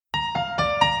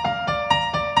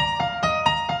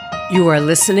You are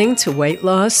listening to Weight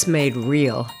Loss Made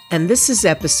Real, and this is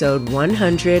episode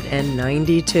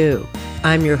 192.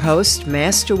 I'm your host,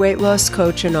 Master Weight Loss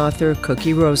Coach and author,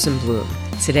 Cookie Rosenblum.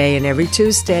 Today and every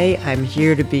Tuesday, I'm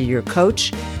here to be your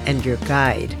coach and your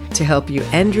guide to help you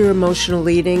end your emotional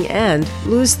eating and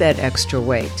lose that extra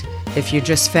weight. If you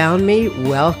just found me,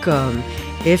 welcome.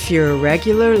 If you're a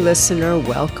regular listener,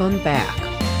 welcome back.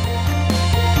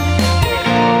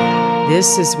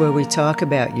 This is where we talk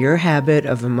about your habit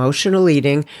of emotional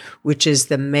eating, which is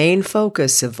the main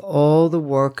focus of all the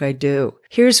work I do.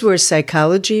 Here's where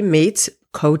psychology meets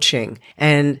coaching,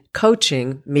 and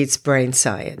coaching meets brain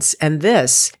science. And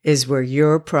this is where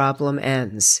your problem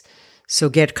ends. So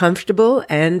get comfortable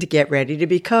and get ready to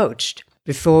be coached.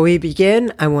 Before we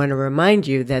begin, I want to remind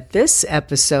you that this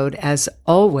episode, as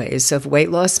always, of Weight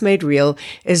Loss Made Real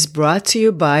is brought to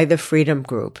you by the Freedom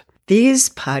Group. These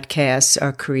podcasts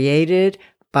are created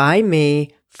by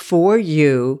me for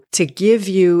you to give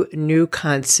you new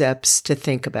concepts to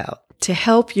think about, to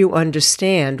help you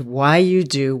understand why you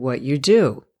do what you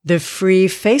do. The free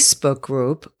Facebook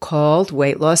group called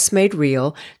Weight Loss Made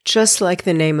Real, just like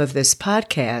the name of this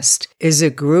podcast, is a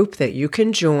group that you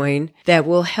can join that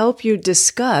will help you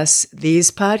discuss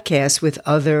these podcasts with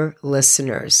other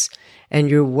listeners. And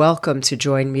you're welcome to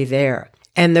join me there.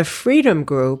 And the Freedom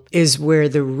Group is where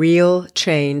the real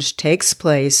change takes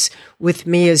place with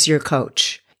me as your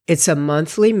coach. It's a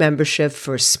monthly membership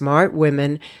for smart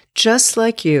women just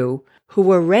like you who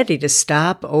are ready to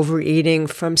stop overeating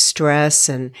from stress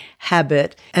and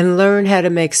habit and learn how to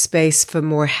make space for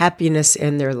more happiness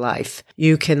in their life.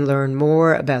 You can learn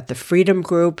more about the Freedom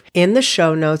Group in the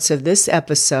show notes of this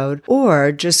episode,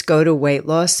 or just go to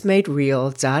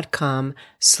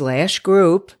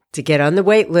weightlossmadereal.com/group to get on the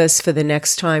wait list for the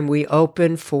next time we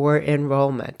open for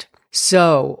enrollment.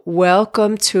 So,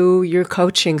 welcome to your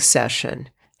coaching session.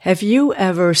 Have you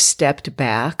ever stepped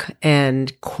back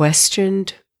and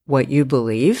questioned what you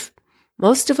believe?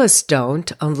 Most of us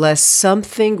don't, unless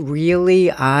something really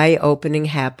eye-opening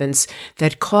happens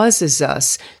that causes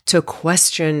us to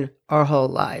question our whole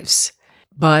lives.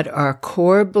 But our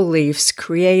core beliefs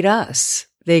create us.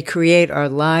 They create our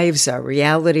lives, our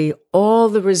reality, all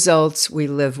the results we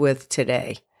live with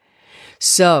today.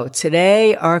 So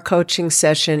today, our coaching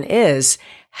session is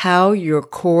how your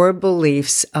core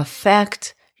beliefs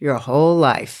affect your whole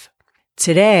life.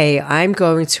 Today, I'm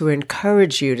going to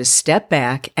encourage you to step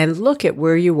back and look at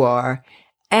where you are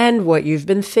and what you've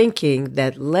been thinking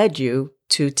that led you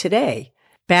to today.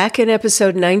 Back in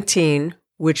episode 19,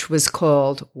 which was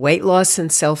called Weight Loss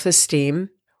and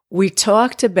Self-Esteem, we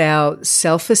talked about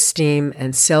self-esteem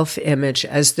and self-image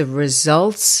as the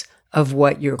results of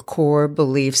what your core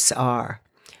beliefs are.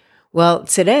 Well,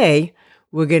 today,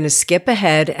 we're going to skip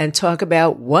ahead and talk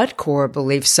about what core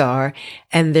beliefs are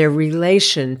and their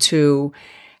relation to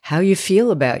how you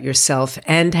feel about yourself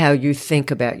and how you think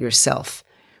about yourself.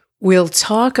 We'll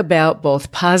talk about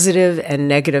both positive and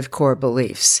negative core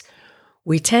beliefs.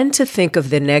 We tend to think of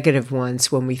the negative ones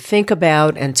when we think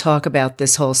about and talk about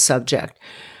this whole subject.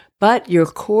 But your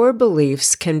core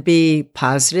beliefs can be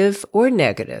positive or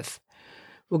negative.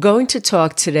 We're going to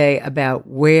talk today about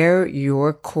where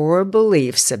your core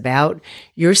beliefs about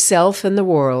yourself and the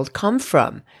world come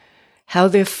from, how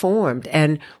they're formed,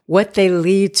 and what they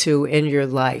lead to in your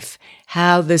life,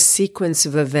 how the sequence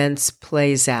of events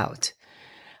plays out.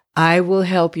 I will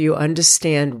help you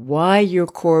understand why your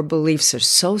core beliefs are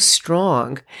so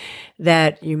strong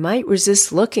that you might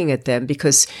resist looking at them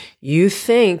because you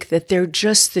think that they're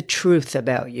just the truth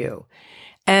about you.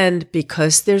 And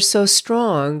because they're so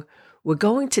strong, we're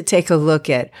going to take a look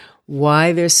at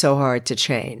why they're so hard to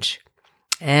change.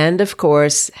 And of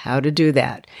course, how to do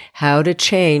that, how to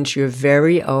change your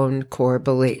very own core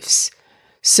beliefs.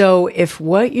 So if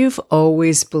what you've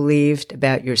always believed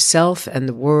about yourself and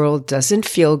the world doesn't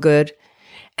feel good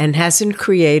and hasn't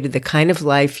created the kind of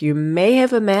life you may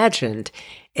have imagined,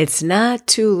 it's not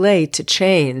too late to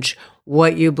change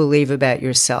what you believe about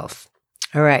yourself.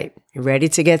 All right, you ready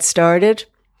to get started?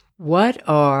 What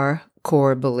are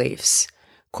core beliefs?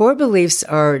 Core beliefs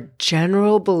are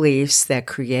general beliefs that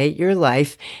create your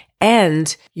life,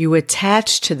 and you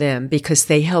attach to them because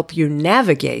they help you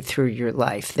navigate through your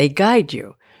life. They guide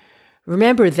you.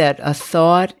 Remember that a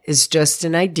thought is just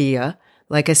an idea,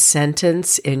 like a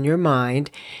sentence in your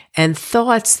mind, and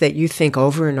thoughts that you think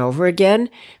over and over again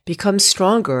become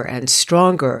stronger and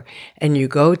stronger, and you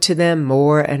go to them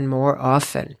more and more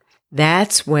often.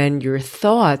 That's when your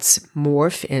thoughts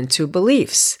morph into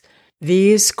beliefs.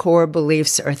 These core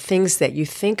beliefs are things that you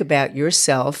think about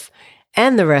yourself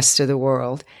and the rest of the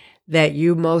world that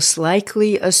you most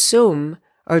likely assume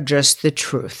are just the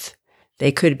truth.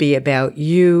 They could be about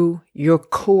you, your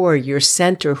core, your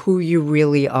center, who you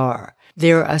really are.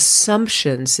 They're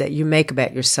assumptions that you make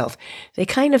about yourself. They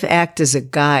kind of act as a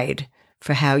guide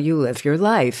for how you live your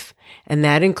life. And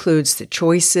that includes the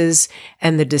choices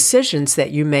and the decisions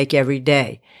that you make every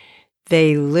day.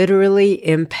 They literally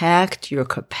impact your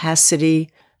capacity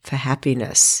for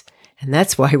happiness. And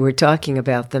that's why we're talking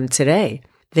about them today.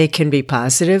 They can be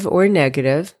positive or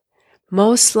negative.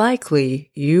 Most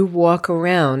likely, you walk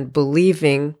around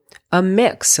believing a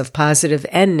mix of positive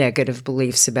and negative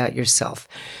beliefs about yourself.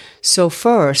 So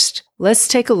first, let's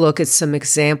take a look at some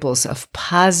examples of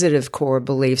positive core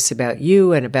beliefs about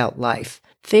you and about life.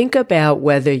 Think about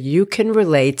whether you can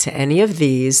relate to any of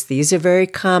these. These are very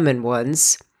common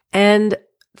ones. And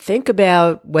think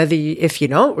about whether, if you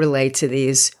don't relate to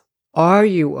these, are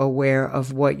you aware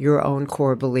of what your own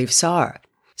core beliefs are?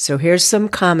 So here's some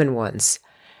common ones.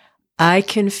 I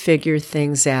can figure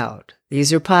things out.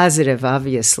 These are positive,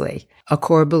 obviously. A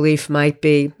core belief might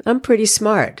be, I'm pretty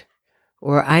smart,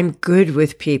 or I'm good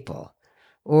with people,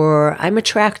 or I'm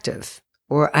attractive,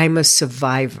 or I'm a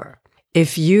survivor.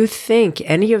 If you think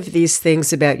any of these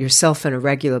things about yourself on a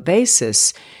regular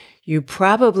basis, you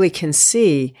probably can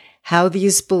see how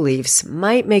these beliefs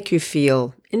might make you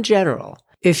feel in general.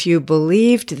 If you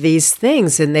believed these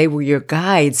things and they were your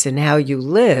guides in how you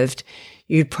lived,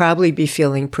 you'd probably be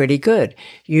feeling pretty good.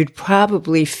 You'd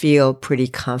probably feel pretty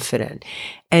confident.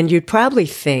 And you'd probably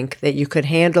think that you could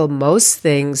handle most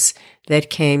things that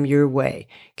came your way.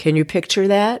 Can you picture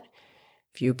that?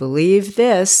 If you believe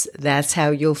this, that's how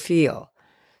you'll feel.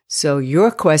 So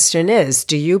your question is,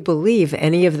 do you believe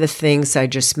any of the things I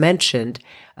just mentioned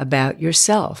about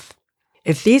yourself?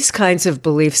 If these kinds of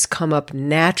beliefs come up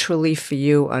naturally for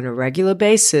you on a regular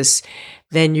basis,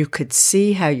 then you could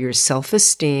see how your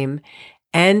self-esteem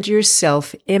and your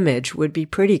self-image would be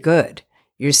pretty good.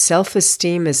 Your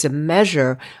self-esteem is a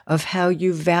measure of how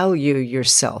you value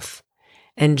yourself,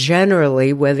 and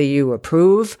generally whether you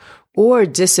approve or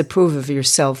disapprove of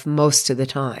yourself most of the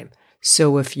time.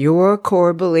 So if your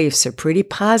core beliefs are pretty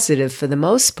positive for the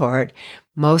most part,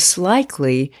 most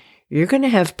likely you're going to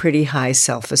have pretty high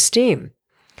self-esteem.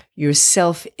 Your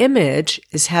self-image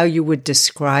is how you would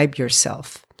describe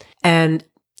yourself. And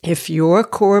if your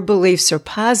core beliefs are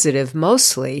positive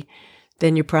mostly,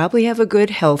 then you probably have a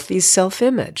good, healthy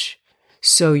self-image.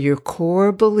 So your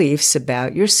core beliefs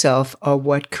about yourself are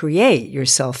what create your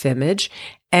self-image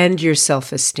and your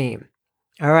self-esteem.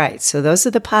 All right, so those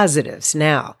are the positives.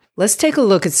 Now, let's take a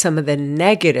look at some of the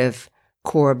negative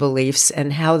core beliefs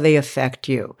and how they affect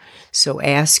you. So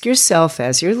ask yourself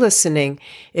as you're listening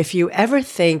if you ever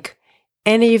think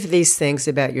any of these things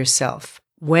about yourself.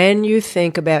 When you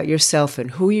think about yourself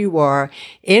and who you are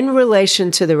in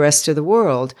relation to the rest of the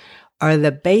world, are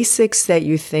the basics that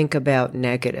you think about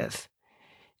negative?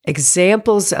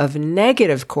 Examples of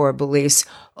negative core beliefs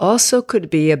also could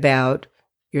be about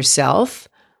yourself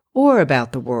or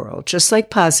about the world, just like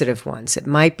positive ones. It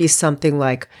might be something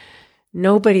like,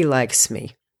 nobody likes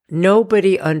me.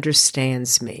 Nobody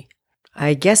understands me.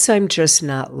 I guess I'm just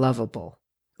not lovable.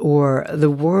 Or the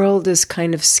world is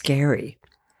kind of scary.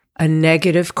 A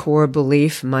negative core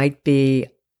belief might be,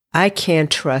 I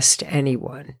can't trust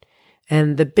anyone.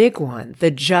 And the big one, the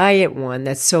giant one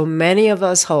that so many of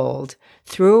us hold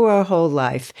through our whole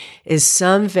life is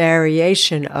some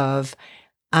variation of,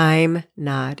 I'm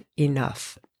not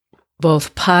enough.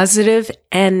 Both positive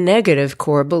and negative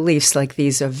core beliefs like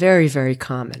these are very, very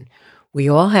common. We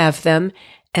all have them,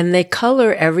 and they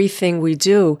color everything we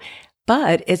do,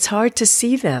 but it's hard to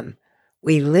see them.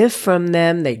 We live from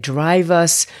them, they drive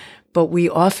us, but we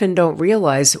often don't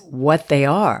realize what they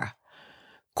are.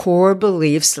 Core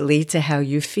beliefs lead to how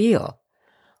you feel.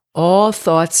 All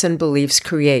thoughts and beliefs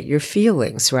create your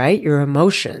feelings, right? Your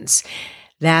emotions.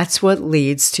 That's what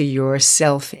leads to your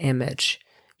self-image,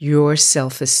 your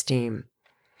self-esteem.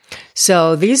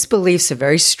 So these beliefs are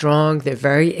very strong. They're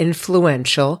very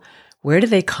influential. Where do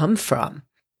they come from?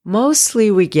 Mostly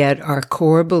we get our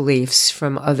core beliefs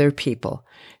from other people.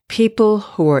 People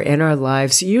who are in our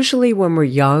lives, usually when we're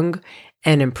young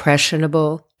and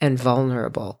impressionable and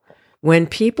vulnerable. When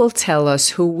people tell us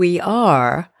who we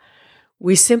are,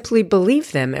 we simply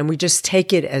believe them and we just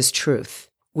take it as truth.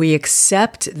 We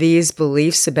accept these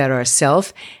beliefs about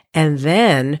ourselves and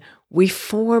then we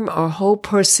form our whole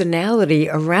personality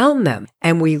around them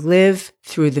and we live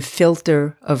through the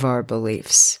filter of our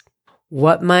beliefs.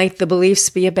 What might the beliefs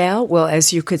be about? Well,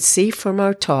 as you could see from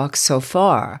our talk so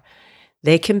far,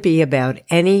 they can be about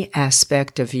any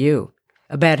aspect of you,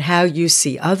 about how you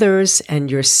see others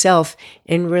and yourself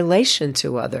in relation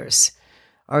to others.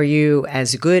 Are you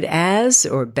as good as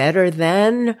or better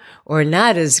than or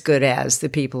not as good as the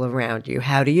people around you?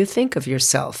 How do you think of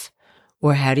yourself?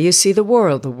 Or how do you see the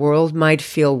world? The world might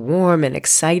feel warm and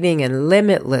exciting and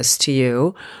limitless to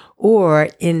you, or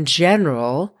in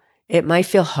general, it might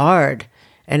feel hard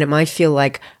and it might feel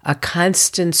like a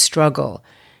constant struggle,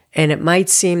 and it might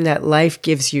seem that life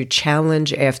gives you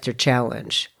challenge after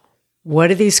challenge.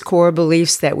 What are these core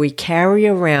beliefs that we carry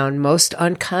around most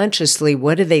unconsciously?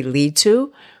 What do they lead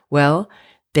to? Well,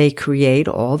 they create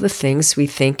all the things we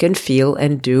think and feel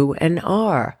and do and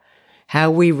are. How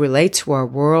we relate to our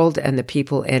world and the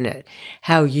people in it.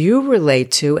 How you relate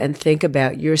to and think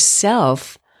about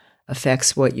yourself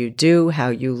affects what you do, how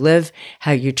you live,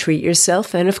 how you treat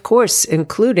yourself, and of course,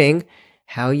 including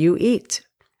how you eat.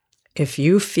 If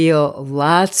you feel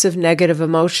lots of negative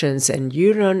emotions and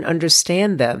you don't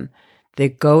understand them, they're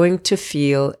going to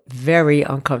feel very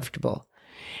uncomfortable.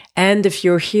 And if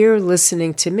you're here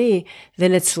listening to me,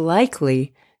 then it's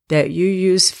likely that you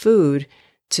use food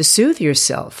to soothe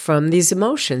yourself from these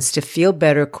emotions, to feel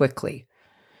better quickly.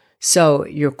 So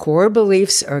your core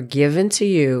beliefs are given to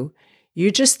you.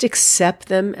 You just accept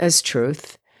them as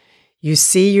truth. You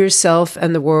see yourself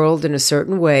and the world in a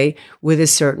certain way with a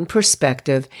certain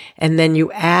perspective, and then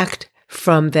you act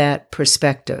from that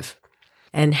perspective.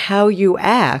 And how you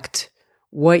act,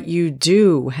 what you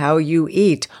do, how you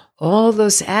eat, all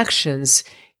those actions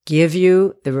give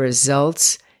you the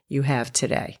results you have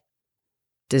today.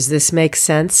 Does this make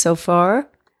sense so far?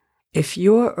 If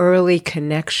your early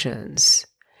connections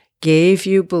gave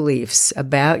you beliefs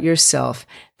about yourself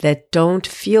that don't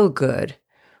feel good,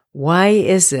 why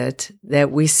is it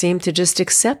that we seem to just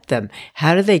accept them?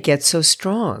 How do they get so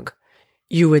strong?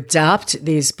 You adopt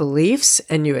these beliefs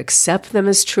and you accept them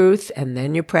as truth, and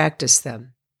then you practice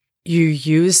them. You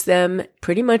use them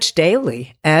pretty much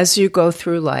daily as you go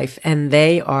through life, and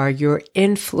they are your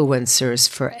influencers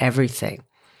for everything.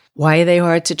 Why are they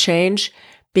hard to change?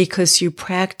 Because you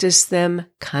practice them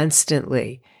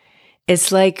constantly.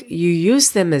 It's like you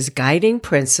use them as guiding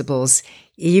principles,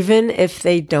 even if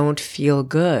they don't feel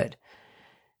good.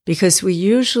 Because we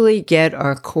usually get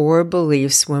our core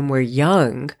beliefs when we're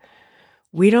young.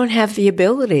 We don't have the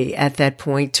ability at that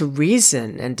point to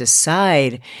reason and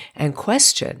decide and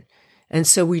question. And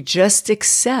so we just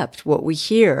accept what we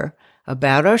hear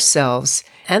about ourselves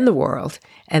and the world,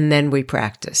 and then we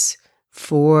practice.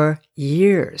 For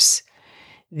years,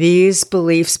 these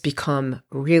beliefs become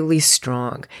really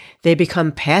strong. They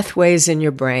become pathways in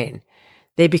your brain.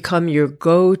 They become your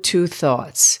go-to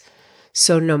thoughts.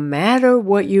 So no matter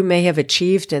what you may have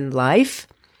achieved in life,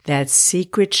 that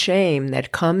secret shame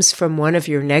that comes from one of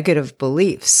your negative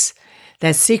beliefs,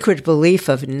 that secret belief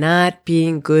of not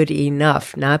being good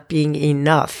enough, not being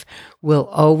enough, will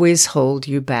always hold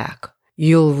you back.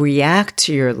 You'll react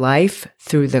to your life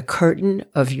through the curtain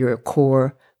of your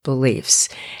core beliefs.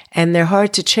 And they're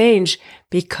hard to change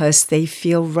because they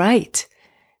feel right.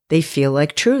 They feel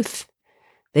like truth.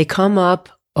 They come up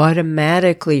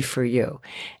automatically for you.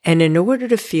 And in order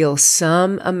to feel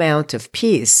some amount of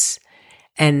peace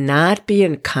and not be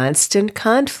in constant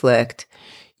conflict,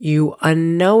 you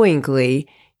unknowingly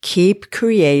keep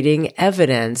creating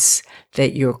evidence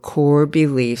that your core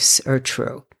beliefs are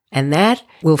true. And that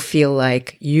will feel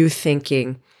like you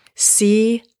thinking,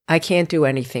 see, I can't do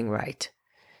anything right.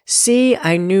 See,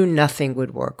 I knew nothing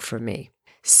would work for me.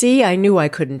 See, I knew I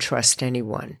couldn't trust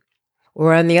anyone.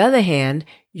 Or on the other hand,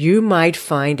 you might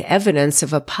find evidence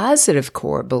of a positive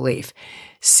core belief.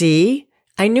 See,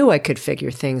 I knew I could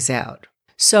figure things out.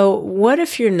 So what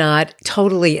if you're not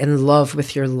totally in love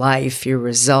with your life, your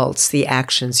results, the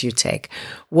actions you take?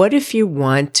 What if you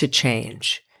want to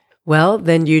change? Well,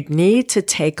 then you'd need to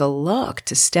take a look,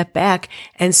 to step back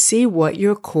and see what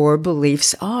your core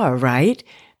beliefs are, right?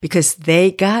 Because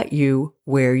they got you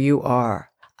where you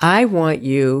are. I want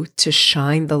you to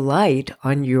shine the light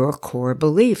on your core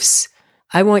beliefs.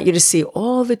 I want you to see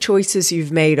all the choices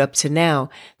you've made up to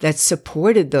now that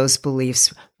supported those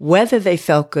beliefs, whether they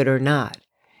felt good or not.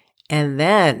 And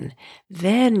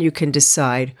then you can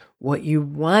decide what you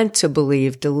want to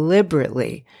believe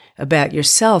deliberately about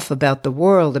yourself, about the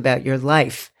world, about your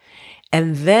life.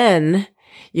 And then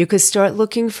you could start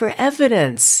looking for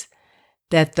evidence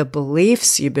that the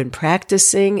beliefs you've been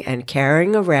practicing and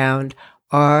carrying around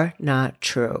are not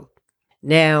true.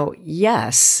 Now,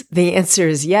 yes, the answer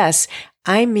is yes.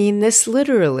 I mean this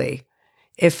literally.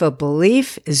 If a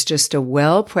belief is just a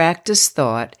well-practiced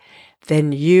thought,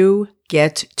 then you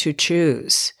get to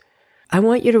choose. I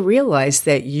want you to realize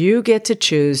that you get to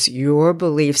choose your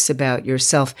beliefs about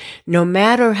yourself, no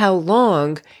matter how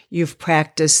long you've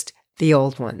practiced the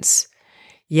old ones.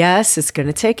 Yes, it's going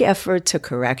to take effort to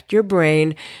correct your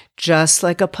brain, just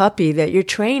like a puppy that you're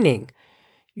training.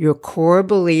 Your core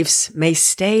beliefs may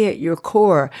stay at your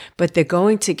core, but they're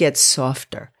going to get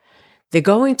softer. They're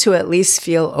going to at least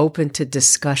feel open to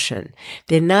discussion.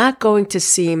 They're not going to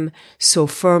seem so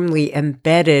firmly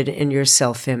embedded in your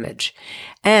self-image.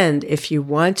 And if you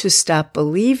want to stop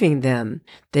believing them,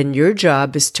 then your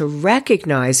job is to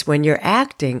recognize when you're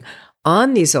acting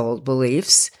on these old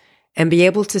beliefs and be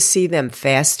able to see them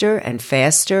faster and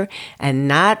faster and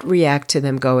not react to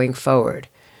them going forward.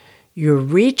 You're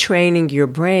retraining your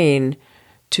brain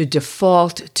to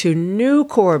default to new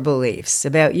core beliefs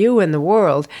about you and the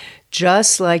world,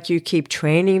 just like you keep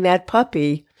training that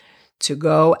puppy to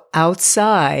go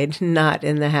outside, not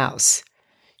in the house.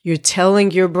 You're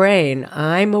telling your brain,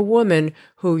 I'm a woman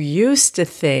who used to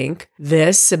think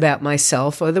this about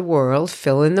myself or the world,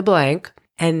 fill in the blank,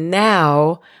 and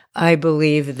now I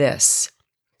believe this.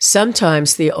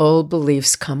 Sometimes the old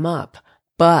beliefs come up,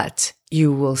 but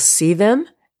you will see them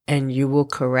and you will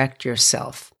correct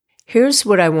yourself. Here's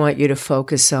what I want you to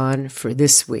focus on for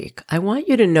this week. I want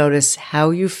you to notice how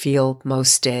you feel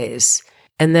most days,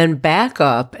 and then back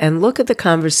up and look at the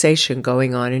conversation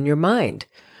going on in your mind.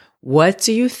 What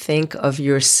do you think of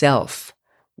yourself?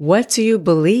 What do you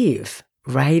believe?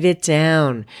 Write it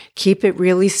down. Keep it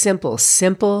really simple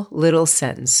little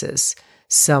sentences.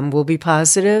 Some will be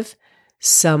positive,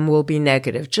 some will be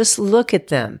negative. Just look at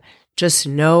them. Just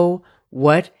know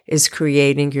what is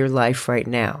creating your life right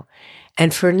now.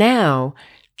 And for now,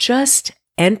 just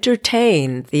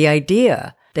entertain the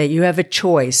idea that you have a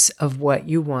choice of what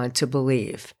you want to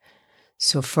believe.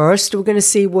 So first, we're going to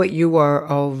see what you are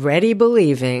already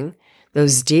believing,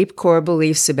 those deep core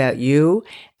beliefs about you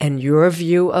and your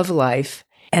view of life.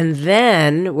 And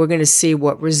then we're going to see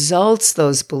what results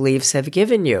those beliefs have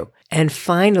given you. And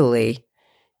finally,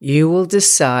 you will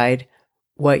decide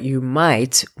what you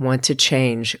might want to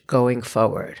change going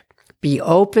forward. Be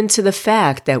open to the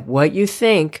fact that what you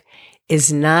think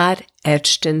is not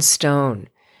etched in stone.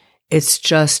 It's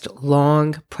just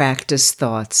long practiced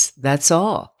thoughts. That's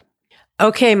all.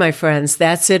 Okay, my friends,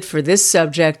 that's it for this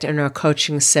subject in our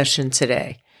coaching session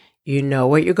today. You know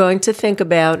what you're going to think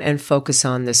about and focus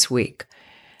on this week.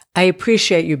 I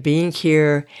appreciate you being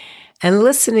here and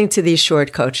listening to these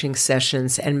short coaching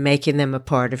sessions and making them a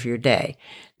part of your day.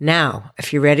 Now,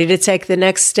 if you're ready to take the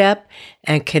next step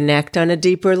and connect on a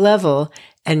deeper level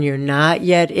and you're not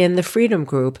yet in the Freedom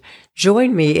Group,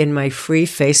 join me in my free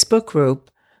Facebook group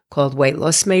called Weight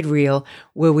Loss Made Real,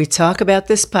 where we talk about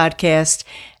this podcast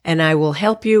and I will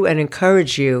help you and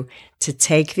encourage you to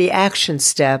take the action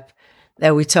step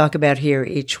that we talk about here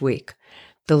each week.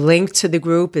 The link to the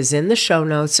group is in the show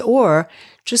notes, or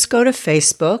just go to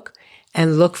Facebook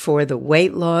and look for the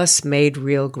Weight Loss Made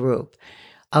Real group.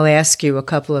 I'll ask you a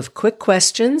couple of quick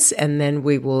questions and then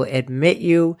we will admit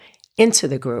you into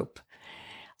the group.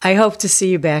 I hope to see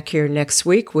you back here next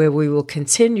week, where we will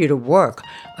continue to work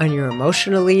on your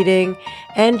emotional eating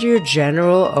and your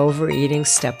general overeating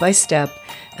step by step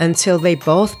until they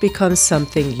both become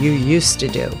something you used to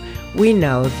do. We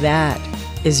know that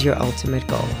is your ultimate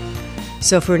goal.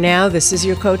 So for now, this is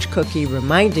your Coach Cookie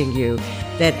reminding you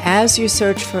that as you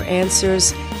search for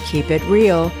answers, keep it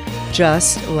real,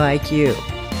 just like you.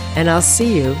 And I'll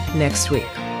see you next week.